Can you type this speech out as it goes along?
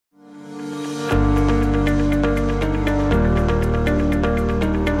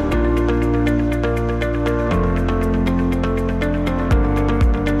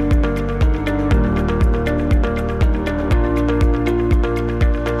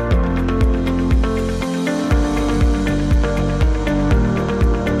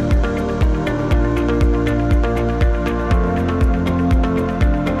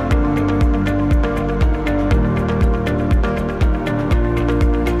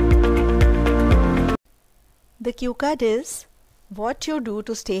The cue card is what you do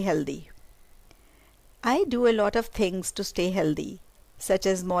to stay healthy. I do a lot of things to stay healthy, such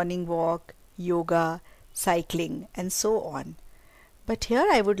as morning walk, yoga, cycling, and so on. But here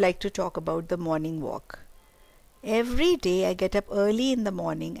I would like to talk about the morning walk. Every day I get up early in the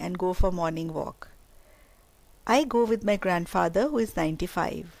morning and go for morning walk. I go with my grandfather who is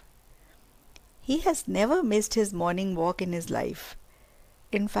 95. He has never missed his morning walk in his life.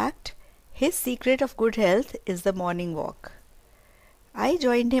 In fact, his secret of good health is the morning walk. I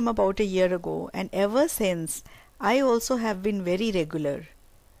joined him about a year ago, and ever since I also have been very regular.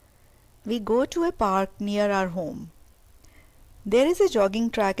 We go to a park near our home. There is a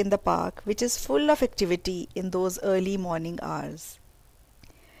jogging track in the park which is full of activity in those early morning hours.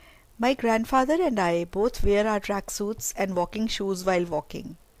 My grandfather and I both wear our tracksuits and walking shoes while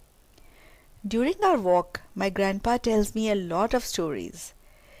walking. During our walk, my grandpa tells me a lot of stories.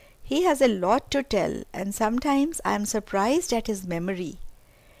 He has a lot to tell, and sometimes I am surprised at his memory.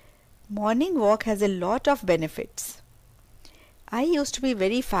 Morning walk has a lot of benefits. I used to be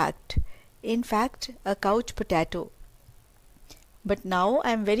very fat, in fact, a couch potato. But now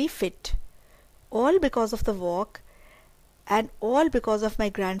I am very fit, all because of the walk and all because of my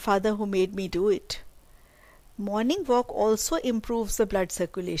grandfather who made me do it. Morning walk also improves the blood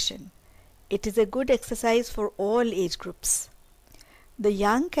circulation. It is a good exercise for all age groups. The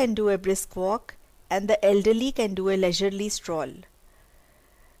young can do a brisk walk and the elderly can do a leisurely stroll.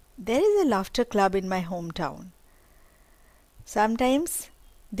 There is a laughter club in my hometown. Sometimes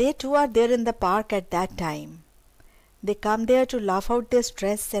they too are there in the park at that time. They come there to laugh out their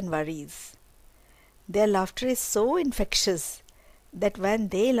stress and worries. Their laughter is so infectious that when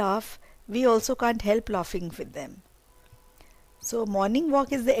they laugh, we also can't help laughing with them. So morning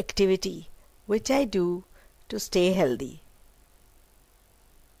walk is the activity which I do to stay healthy.